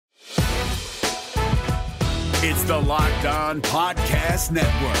It's the Locked On Podcast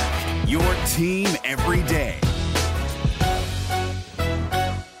Network, your team every day.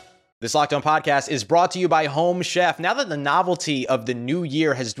 This Locked On Podcast is brought to you by Home Chef. Now that the novelty of the new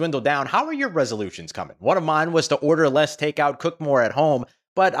year has dwindled down, how are your resolutions coming? One of mine was to order less takeout, cook more at home,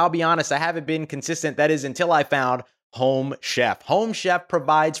 but I'll be honest, I haven't been consistent. That is until I found Home Chef. Home Chef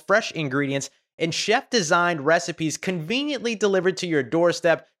provides fresh ingredients and chef-designed recipes conveniently delivered to your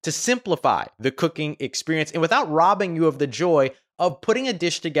doorstep to simplify the cooking experience and without robbing you of the joy of putting a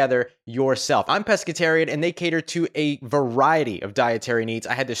dish together yourself. I'm pescatarian and they cater to a variety of dietary needs.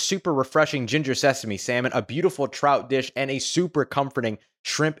 I had this super refreshing ginger sesame salmon, a beautiful trout dish, and a super comforting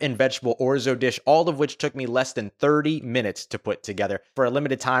shrimp and vegetable orzo dish, all of which took me less than 30 minutes to put together. For a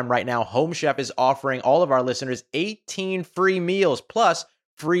limited time right now, Home Chef is offering all of our listeners 18 free meals plus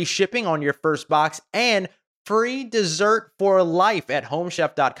free shipping on your first box and free dessert for life at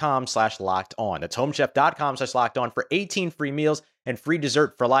homechef.com/lockedon. That's homechef.com/lockedon for 18 free meals and free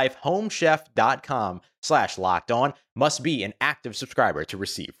dessert for life. Homechef.com/lockedon. Must be an active subscriber to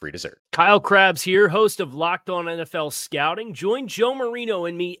receive free dessert. Kyle Krabs here, host of Locked On NFL Scouting. Join Joe Marino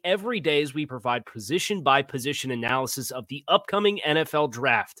and me every day as we provide position-by-position analysis of the upcoming NFL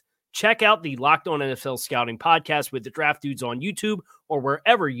Draft. Check out the Locked On NFL Scouting podcast with the Draft Dudes on YouTube or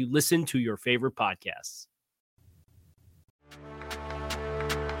wherever you listen to your favorite podcasts.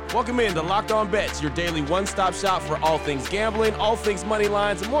 Welcome in to Locked On Bets, your daily one-stop shop for all things gambling, all things money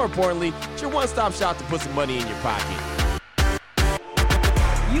lines, and more importantly, it's your one-stop shop to put some money in your pocket.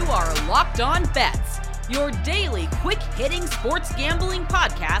 You are Locked On Bets, your daily quick-hitting sports gambling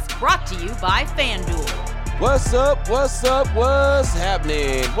podcast brought to you by FanDuel. What's up? What's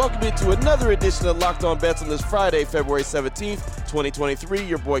happening? Welcome into another edition of Locked On Bets on this Friday, February 17th, 2023.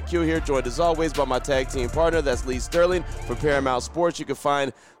 Your boy Q here, joined as always by my tag team partner. That's Lee Sterling from Paramount Sports. You can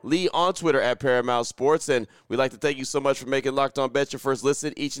find Lee on Twitter at Paramount Sports. And we'd like to thank you so much for making Locked On Bets your first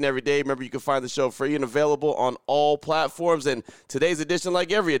listen each and every day. Remember, you can find the show free and available on all platforms. And today's edition,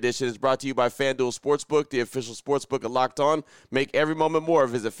 like every edition, is brought to you by FanDuel Sportsbook, the official sportsbook of Locked On. Make every moment more.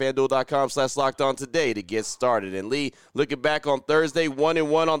 Visit FanDuel.com/LockedOn today to get started. And Lee, looking back on Thursday,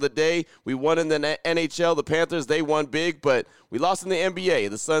 1-1 on the day. We won in the NHL. The Panthers, they won big, but we lost in the NBA.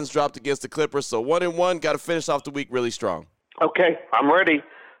 The Suns dropped against the Clippers. So 1-1, got to finish off the week really strong. Okay, I'm ready.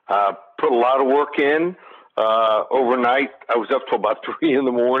 Put a lot of work in overnight. I was up till about 3 in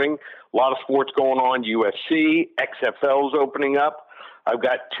the morning. A lot of sports going on. UFC, XFL's opening up. I've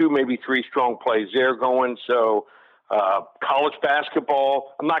got 2, maybe 3 strong plays there going. So college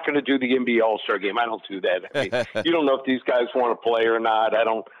basketball. I'm not going to do the NBA All-Star game. I don't do that. I mean, you don't know if these guys want to play or not. I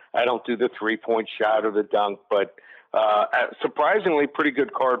don't do the 3-point shot or the dunk. But surprisingly, pretty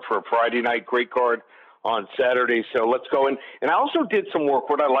good card for a Friday night. Great card on Saturday. So let's go in. And I also did some work.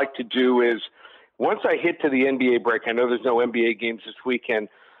 What I like to do is once I hit to the NBA break, I know there's no NBA games this weekend,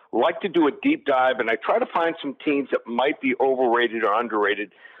 I like to do a deep dive, and I try to find some teams that might be overrated or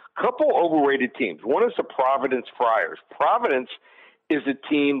underrated. A couple overrated teams. One is the Providence Friars. Providence is a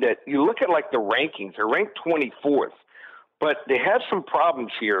team that you look at like the rankings. They're ranked 24th, but they have some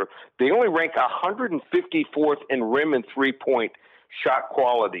problems here. They only rank 154th in rim and three-point shot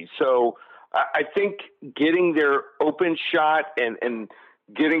quality. So I think getting their open shot and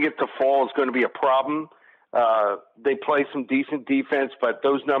getting it to fall is going to be a problem. They play some decent defense, but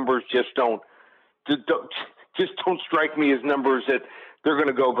those numbers just don't strike me as numbers that they're going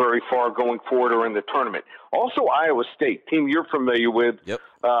to go very far going forward or in the tournament. Also, Iowa State, team you're familiar with. Yep.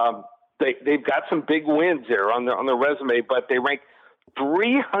 They've got some big wins there on their resume, but they rank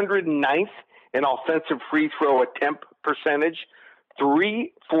 309th in offensive free throw attempt percentage,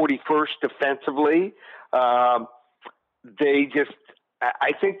 341st defensively. I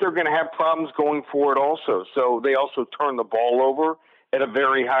think they're going to have problems going forward also. So they also turn the ball over at a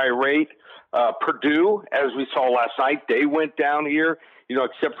very high rate. Purdue, as we saw last night, they went down here,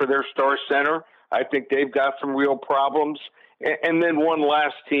 except for their star center. I think they've got some real problems. And then one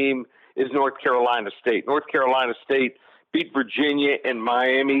last team is North Carolina State. North Carolina State beat Virginia and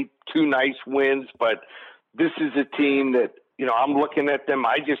Miami, 2 nice wins, but this is a team that, I'm looking at them.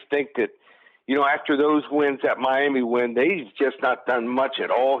 I just think that, after those wins, that Miami win, they've just not done much at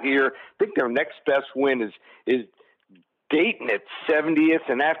all here. I think their next best win is Dayton at 70th,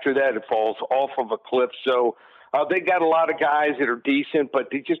 and after that it falls off of a cliff. So they got a lot of guys that are decent, but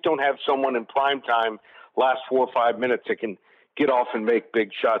they just don't have someone in prime time last 4 or 5 minutes that can get off and make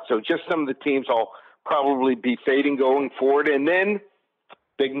big shots. So just some of the teams I'll probably be fading going forward. And then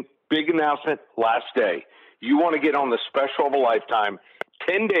big announcement last day. You want to get on the special of a lifetime,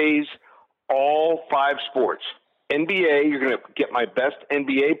 10 days, all 5 sports. NBA, you're going to get my best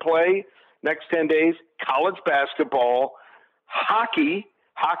NBA play. next 10 days, college basketball, hockey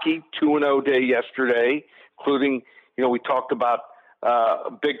 2-0 day yesterday, including, we talked about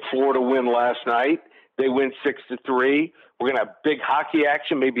a big Florida win last night. They win 6-3. We're going to have big hockey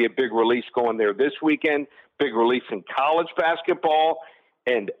action, maybe a big release going there this weekend, big release in college basketball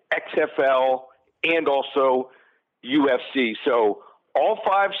and XFL and also UFC. So all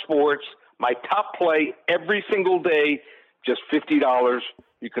 5 sports, my top play every single day, just $50.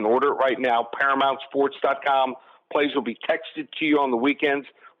 You can order it right now, ParamountSports.com. Plays will be texted to you on the weekends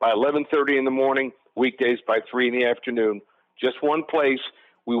by 11:30 in the morning, weekdays by 3 in the afternoon. Just one place.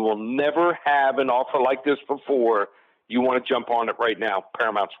 We will never have an offer like this before. You want to jump on it right now,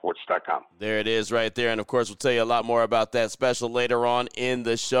 ParamountSports.com. There it is right there. And, of course, we'll tell you a lot more about that special later on in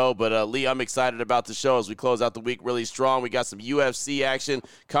the show. But, Lee, I'm excited about the show as we close out the week really strong. We got some UFC action,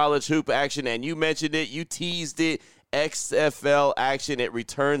 college hoop action, and you mentioned it. You teased it. XFL action. It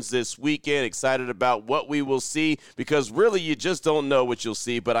returns this weekend. Excited about what we will see because really you just don't know what you'll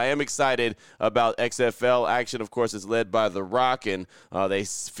see, but I am excited about XFL action. Of course, it's led by The Rock, and they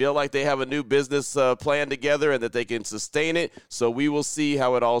feel like they have a new business plan together and that they can sustain it, so we will see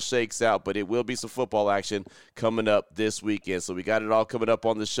how it all shakes out, but it will be some football action coming up this weekend. So we got it all coming up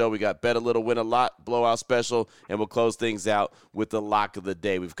on the show. We got Bet a Little, Win a Lot, Blowout Special, and we'll close things out with the Lock of the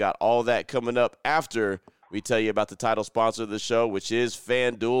Day. We've got all that coming up after we tell you about the title sponsor of the show, which is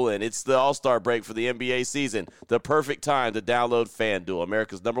FanDuel, and it's the all-star break for the NBA season. The perfect time to download FanDuel,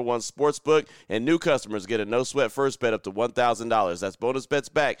 America's #1 sportsbook, and new customers get a no-sweat first bet up to $1,000. That's bonus bets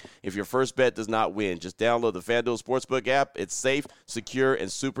back if your first bet does not win. Just download the FanDuel Sportsbook app. It's safe, secure,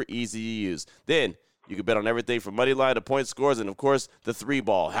 and super easy to use. Then you can bet on everything from money line to point scores and, of course, the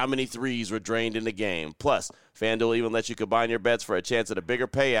 3-ball. How many threes were drained in the game? Plus, FanDuel even lets you combine your bets for a chance at a bigger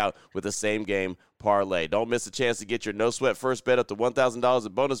payout with the same game parlay. Don't miss a chance to get your no-sweat first bet up to $1,000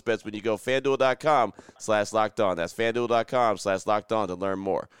 in bonus bets when you go FanDuel.com/lockedon. That's FanDuel.com/lockedon to learn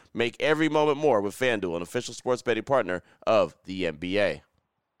more. Make every moment more with FanDuel, an official sports betting partner of the NBA.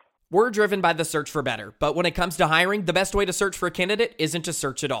 We're driven by the search for better, but when it comes to hiring, the best way to search for a candidate isn't to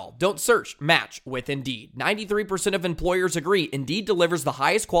search at all. Don't search, match with Indeed. 93% of employers agree Indeed delivers the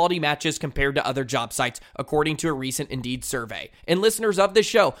highest quality matches compared to other job sites, according to a recent Indeed survey. And listeners of this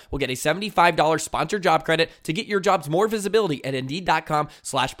show will get a $75 sponsored job credit to get your jobs more visibility at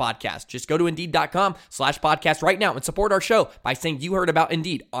Indeed.com/podcast. Just go to Indeed.com/podcast right now and support our show by saying you heard about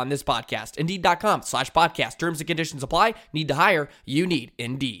Indeed on this podcast. Indeed.com/podcast. Terms and conditions apply. Need to hire? You need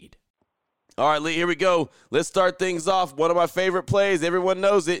Indeed. All right, Lee, here we go. Let's start things off. One of my favorite plays. Everyone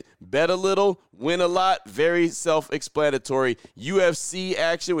knows it. Bet a little, win a lot. Very self-explanatory. UFC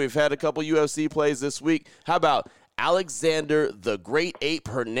action. We've had a couple UFC plays this week. How about Alexander the Great Ape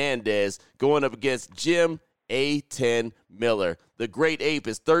Hernandez going up against Jim A10 Miller? The Great Ape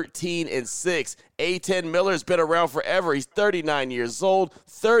is 13-6. A10 Miller's been around forever. He's 39 years old,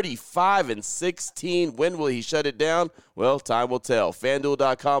 35-16. When will he shut it down? Well, time will tell.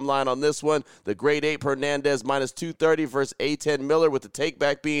 FanDuel.com line on this one. The Great Ape Hernandez -230 versus A10 Miller with the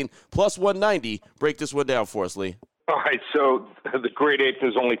takeback being +190. Break this one down for us, Lee. All right, so the Great Ape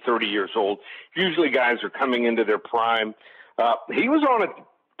is only 30 years old. Usually guys are coming into their prime. He was on a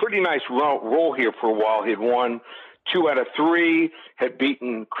pretty nice roll here for a while. He'd won 2 out of 3, had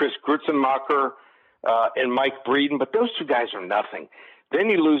beaten Chris Grutzenmacher and Mike Breeden, but those two guys are nothing. Then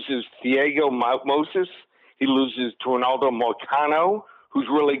he loses Diego Moses. He loses to Ronaldo Moicano, who's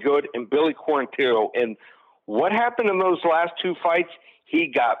really good, and Billy Quarantillo. And what happened in those last 2 fights? He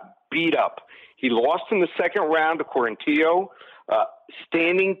got beat up. He lost in the second round to Quarantillo.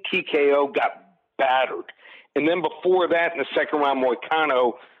 Standing TKO, got battered. And then before that, in the second round,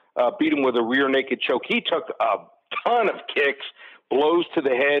 Moicano beat him with a rear naked choke. He took a ton of kicks, blows to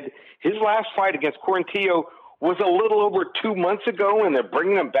the head. His last fight against Quarantillo was a little over 2 months ago, and they're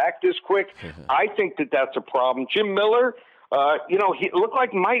bringing him back this quick. I think that that's a problem. Jim Miller, he looked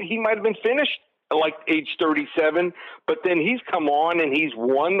like he might have been finished at like age 37, but then he's come on and he's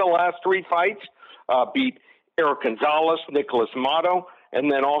won the last 3 fights, beat Eric Gonzalez, Nicholas Motto,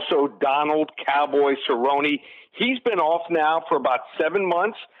 and then also Donald Cowboy Cerrone. He's been off now for about 7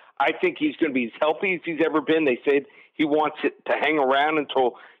 months. I think he's going to be as healthy as he's ever been. They said he wants it to hang around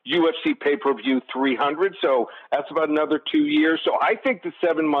until UFC pay-per-view 300, so that's about another 2 years. So I think the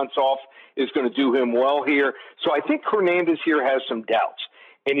 7 months off is going to do him well here. So I think Hernandez here has some doubts,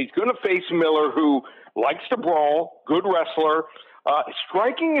 and he's going to face Miller, who likes to brawl, good wrestler.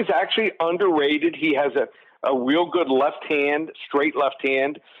 Striking is actually underrated. He has a real good left hand, straight left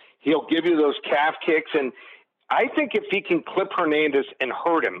hand. He'll give you those calf kicks, and I think if he can clip Hernandez and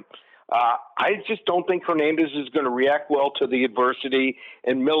hurt him, I just don't think Hernandez is going to react well to the adversity.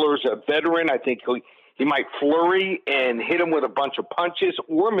 And Miller's a veteran. I think he might flurry and hit him with a bunch of punches,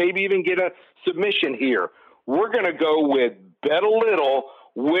 or maybe even get a submission here. We're going to go with bet a little,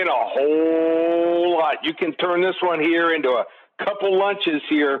 win a whole lot. You can turn this one here into a couple lunches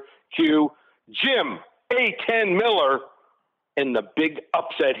here, Q. Jim A10 Miller in the big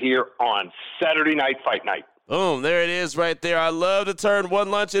upset here on Saturday Night Fight Night. Boom, there it is right there. I love to turn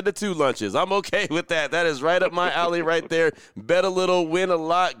one lunch into two lunches. I'm okay with that. That is right up my alley right there. Bet a little, win a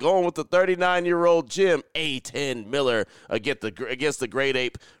lot. Going with the 39-year-old Jim A10 Miller against the great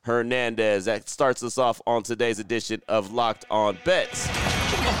ape Hernandez. That starts us off on today's edition of Locked On Bets.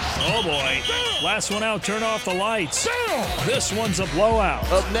 Oh, boy. Last one out, turn off the lights. This one's a blowout.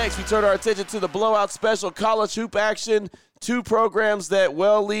 Up next, we turn our attention to the blowout special, college hoop action. Two programs that,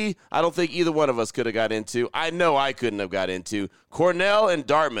 well, Lee, I don't think either one of us could have got into. I know I couldn't have got into. Cornell and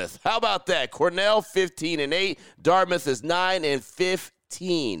Dartmouth. How about that? Cornell 15-8. Dartmouth is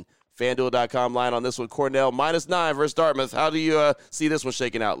 9-15. FanDuel.com line on this one. Cornell -9 versus Dartmouth. How do you see this one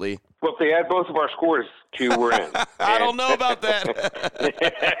shaking out, Lee? Well, if they add both of our scores, Q, we're in. I don't know about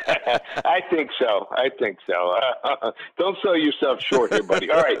that. I think so. Don't sell yourself short here,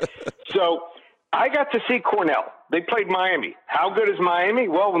 buddy. All right. So I got to see Cornell. They played Miami. How good is Miami?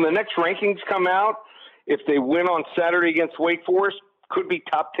 Well, when the next rankings come out, if they win on Saturday against Wake Forest, could be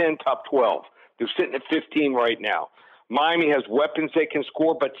top 10, top 12. They're sitting at 15 right now. Miami has weapons they can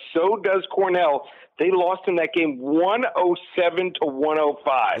score, but so does Cornell. They lost in that game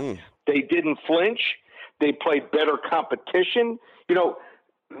 107-105. They didn't flinch. They played better competition. You know,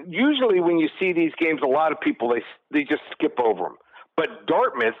 usually when you see these games, a lot of people, they just skip over them. But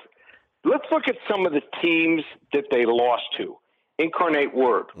Dartmouth, let's look at some of the teams that they lost to. Incarnate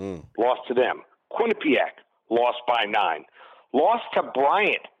Word, lost to them. Quinnipiac, lost by 9. Lost to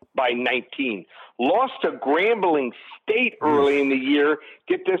Bryant by 19. Lost to Grambling State early in the year.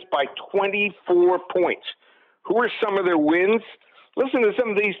 Get this, by 24 points. Who are some of their wins? Listen to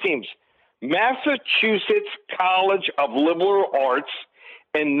some of these teams. Massachusetts College of Liberal Arts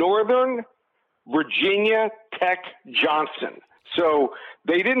and Northern Virginia Tech Johnson. So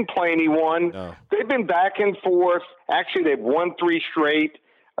they didn't play anyone. No. They've been back and forth. Actually, they've won 3 straight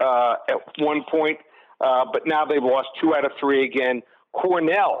at one point, but now they've lost 2 out of 3 again.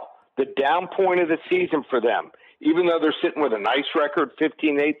 Cornell, the down point of the season for them. Even though they're sitting with a nice record,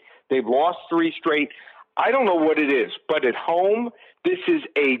 15-8, they've lost 3 straight. I don't know what it is, but at home, this is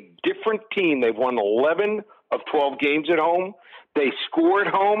a different team. They've won 11 of 12 games at home. They score at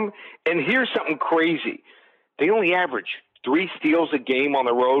home. And here's something crazy. They only average 3 steals a game on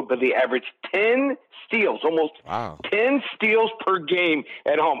the road, but they average 10 steals, almost 10 steals per game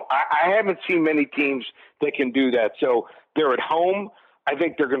at home. I haven't seen many teams that can do that. So they're at home. I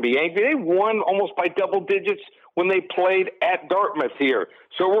think they're going to be angry. They won almost by double digits when they played at Dartmouth here.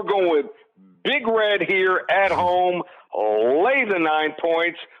 So we're going with Big Red here at home. Lay the 9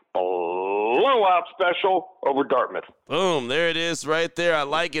 points. Blowout special over Dartmouth. Boom, there it is right there. I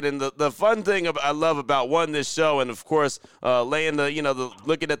like it. And the fun thing I love about this show, and of course laying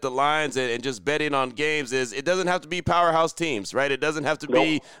looking at the lines and just betting on games, is it doesn't have to be powerhouse teams, right? It doesn't have to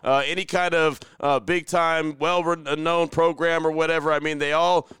be any kind of big time, well-known program or whatever. I mean, they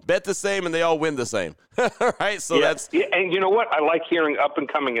all bet the same and they all win the same. Right? So that's and you know what? I like hearing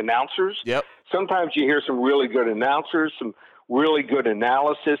up-and-coming announcers. Yep. Sometimes you hear some really good announcers, some really good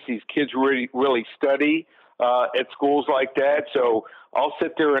analysis. These kids really study at schools like that. So I'll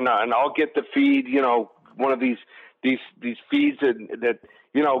sit there and I'll get the feed, one of these feeds that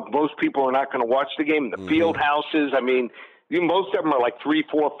most people are not going to watch the game. The field houses, I mean, most of them are like 3,000,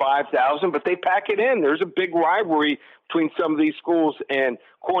 4,000, 5,000, but they pack it in. There's a big rivalry between some of these schools, and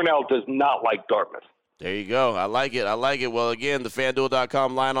Cornell does not like Dartmouth. There you go. I like it. Well, again, the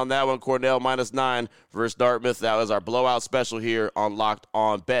FanDuel.com line on that one, Cornell -9 versus Dartmouth. That was our blowout special here on Locked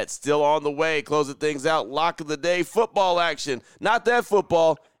On Bet. Still on the way, closing things out. Lock of the day, football action. Not that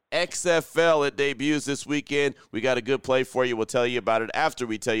football. XFL, it debuts this weekend. We got a good play for you. We'll tell you about it after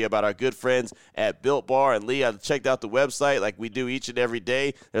we tell you about our good friends at Built Bar. And Lee, I checked out the website like we do each and every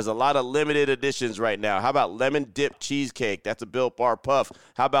day. There's a lot of limited editions right now. How about lemon dip cheesecake? That's a Built Bar puff.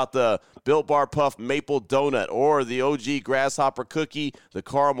 How about the Built Bar puff maple donut, or the OG grasshopper cookie, the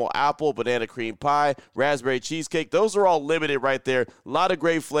caramel apple, banana cream pie, raspberry cheesecake? Those are all limited right there. A lot of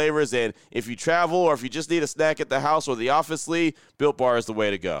great flavors. And if you travel or if you just need a snack at the house or the office, Lee, Built Bar is the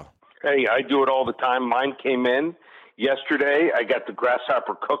way to go. Hey, I do it all the time. Mine came in yesterday. I got the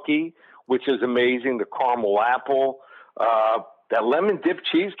grasshopper cookie, which is amazing, the caramel apple, that lemon dip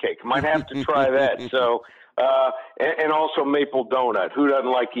cheesecake. Might have to try that. So and also maple donut. Who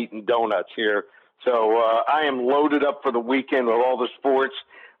doesn't like eating donuts here? So I am loaded up for the weekend with all the sports.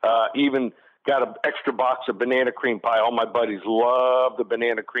 Even got an extra box of banana cream pie. All my buddies love the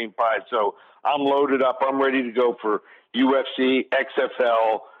banana cream pie. So I'm loaded up. I'm ready to go for UFC,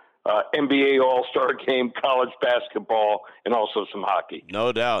 XFL, NBA All-Star Game, college basketball, and also some hockey.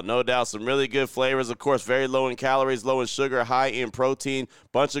 No doubt, no doubt. Some really good flavors. Of course, very low in calories, low in sugar, high in protein.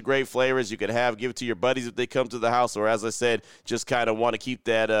 Bunch of great flavors you can have. Give it to your buddies if they come to the house, or as I said, just kind of want to keep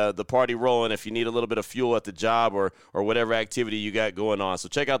that the party rolling if you need a little bit of fuel at the job or whatever activity you got going on. So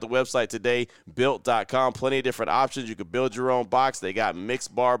check out the website today, built.com. Plenty of different options. You can build your own box. They got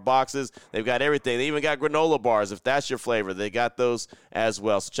mixed bar boxes. They've got everything. They even got granola bars. If that's your flavor, they got those as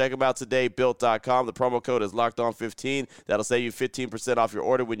well. So check them out today, built.com. The promo code is LOCKEDON15. That'll save you 15% off your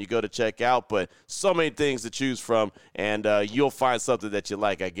order when you go to check out. But so many things to choose from, and you'll find something that you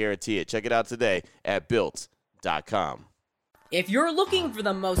like. I guarantee it. Check it out today at built.com. If you're looking for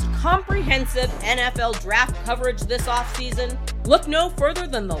the most comprehensive NFL draft coverage this offseason, look no further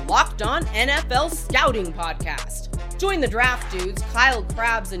than the Locked On NFL Scouting Podcast. Join the draft dudes, Kyle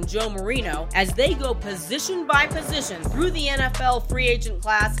Krabs and Joe Marino, as they go position by position through the NFL free agent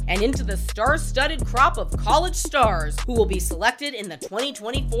class and into the star-studded crop of college stars who will be selected in the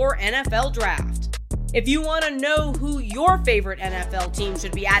 2024 NFL Draft. If you want to know who your favorite NFL team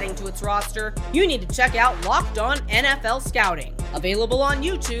should be adding to its roster, you need to check out Locked On NFL Scouting, available on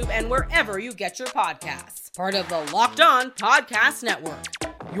YouTube and wherever you get your podcasts. Part of the Locked On Podcast Network,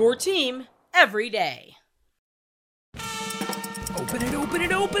 your team every day. Open it, open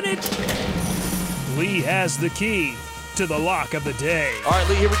it, open it! Lee has the key to the lock of the day. All right,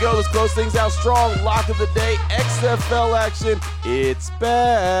 Lee, here we go. Let's close things out strong. Lock of the day, XFL action. It's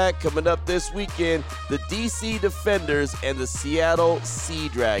back. Coming up this weekend, the DC Defenders and the Seattle Sea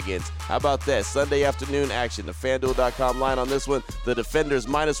Dragons. How about that? Sunday afternoon action. The FanDuel.com line on this one. The Defenders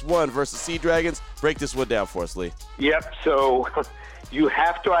 -1 versus Sea Dragons. Break this one down for us, Lee. Yep, so you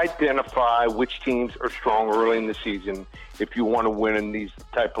have to identify which teams are strong early in the season if you want to win in these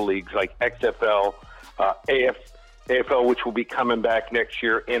type of leagues like XFL, AFL, which will be coming back next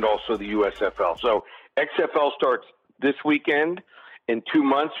year, and also the USFL. So XFL starts this weekend. In 2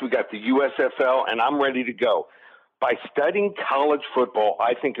 months, we got the USFL, and I'm ready to go. By studying college football,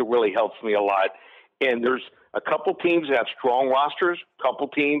 I think it really helps me a lot. And there's a couple teams that have strong rosters, a couple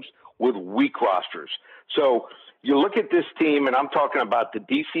teams with weak rosters. So you look at this team, and I'm talking about the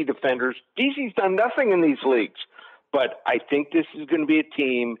DC Defenders. DC's done nothing in these leagues, but I think this is going to be a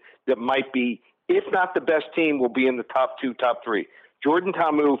team that might be, if not the best team, will be in the top 2, top 3. Jordan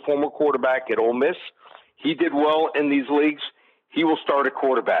Ta'amu, former quarterback at Ole Miss, he did well in these leagues. He will start a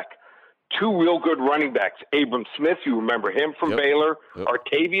quarterback. 2 real good running backs. Abram Smith, you remember him from Baylor.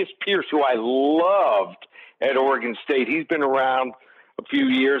 Artavius Pierce, who I loved at Oregon State. He's been around a few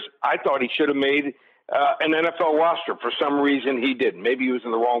years. I thought he should have made an NFL roster. For some reason, he didn't. Maybe he was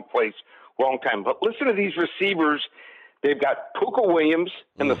in the wrong place, wrong time. But listen to these receivers. They've got Puka Williams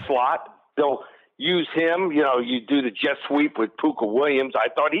in the slot. They'll use him. You know, you do the jet sweep with Puka Williams. I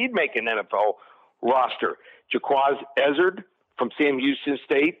thought he'd make an NFL roster. Jaquaz Ezzard from Sam Houston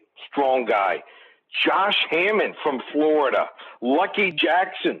State, strong guy. Josh Hammond from Florida. Lucky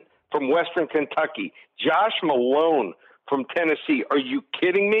Jackson from Western Kentucky. Josh Malone from Tennessee. Are you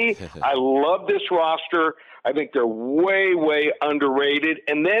kidding me? I love this roster. I think they're way, way underrated.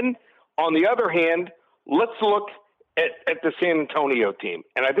 And then, on the other hand, let's look at the San Antonio team.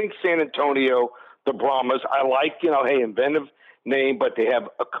 And I think San Antonio, the Brahmas, I like, inventive name, but they have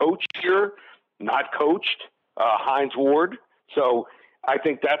a coach here, not coached, Hines Ward. So I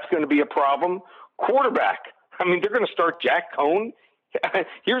think that's going to be a problem. Quarterback. I mean, they're going to start Jack Cohn.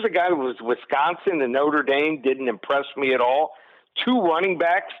 Here's a guy who was Wisconsin and Notre Dame, didn't impress me at all. 2 running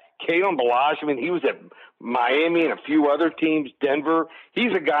backs, Kalen Ballage. I mean, he was at Miami and a few other teams, Denver.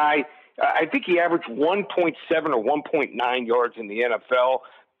 He's a guy, I think he averaged 1.7 or 1.9 yards in the NFL.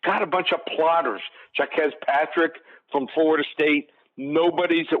 Got a bunch of plotters. Jaquez Patrick from Florida State.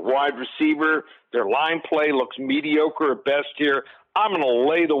 Nobody's at wide receiver. Their line play looks mediocre at best here. I'm going to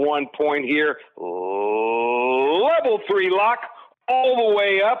lay the 1 point here. Level 3 lock all the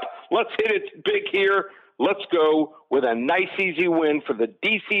way up. Let's hit it big here. Let's go with a nice, easy win for the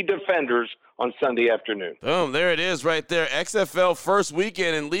DC Defenders on Sunday afternoon. Boom, there it is right there. XFL first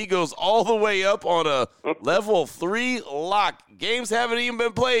weekend, and Lee goes all the way up on a level 3 lock. Games haven't even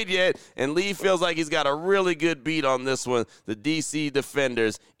been played yet, and Lee feels like he's got a really good beat on this one. The DC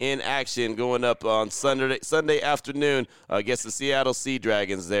Defenders in action going up on Sunday afternoon against the Seattle Sea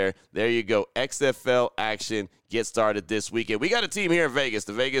Dragons there. There you go, XFL action. Get started this weekend. We got a team here in Vegas,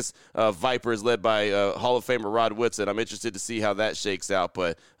 the Vegas Vipers, led by Hall of Famer Rod Woodson. I'm interested to see how that shakes out,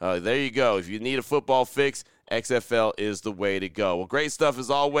 but there you go. If you need a football fix, XFL is the way to go. Well, great stuff as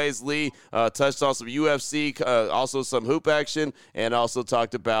always. Lee touched on some UFC, also some hoop action, and also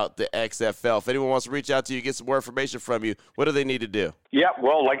talked about the XFL. If anyone wants to reach out to you, get some more information from you, what do they need to do? Yeah,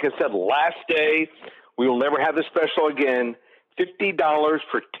 well, like I said, last day, we will never have this special again. $50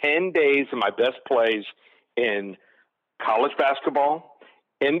 for 10 days of my best plays in college basketball,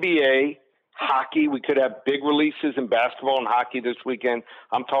 NBA, hockey. We could have big releases in basketball and hockey this weekend.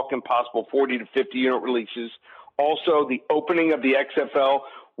 I'm talking possible 40 to 50 unit releases. Also, the opening of the XFL,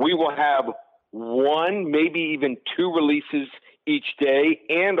 we will have 1, maybe even 2 releases each day,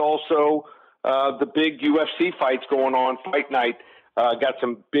 and also the big UFC fights going on. Fight night, got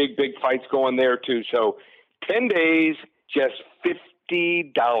some big fights going there too. So 10 days, just $50.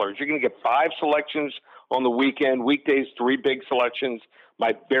 You're going to get 5 selections on the weekend. Weekdays, 3 big selections.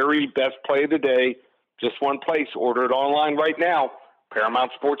 My very best play of the day, just one place. Order it online right now,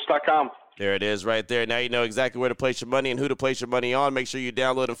 ParamountSports.com. There it is right there. Now you know exactly where to place your money and who to place your money on. Make sure you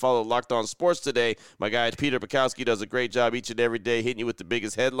download and follow Locked On Sports today. My guy Peter Bukowski does a great job each and every day hitting you with the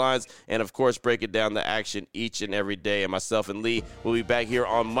biggest headlines and, of course, breaking down the action each and every day. And myself and Lee will be back here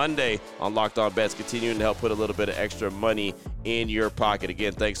on Monday on Locked On Bets, continuing to help put a little bit of extra money in your pocket.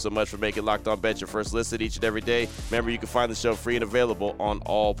 Again, thanks so much for making Locked On Bets your first listen each and every day. Remember, you can find the show free and available on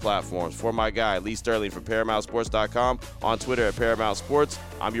all platforms. For my guy, Lee Sterling from ParamountSports.com, on Twitter at Paramount Sports.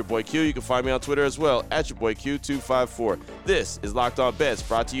 I'm your boy Q. You can find me on Twitter as well at your boy Q254. This is Locked On Bets,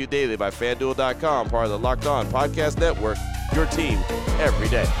 brought to you daily by FanDuel.com, part of the Locked On Podcast Network, your team every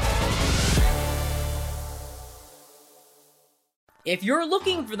day. If you're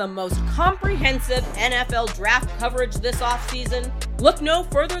looking for the most comprehensive NFL draft coverage this offseason, look no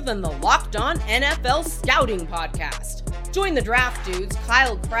further than the Locked On NFL Scouting Podcast. Join the draft dudes,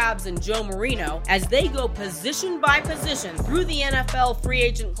 Kyle Krabs and Joe Marino, as they go position by position through the NFL free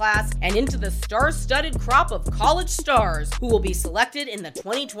agent class and into the star-studded crop of college stars who will be selected in the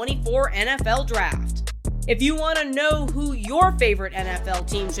 2024 NFL Draft. If you want to know who your favorite NFL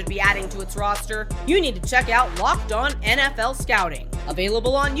team should be adding to its roster, you need to check out Locked On NFL Scouting,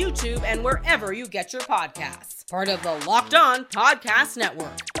 available on YouTube and wherever you get your podcasts. Part of the Locked On Podcast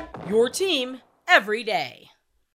Network, your team every day.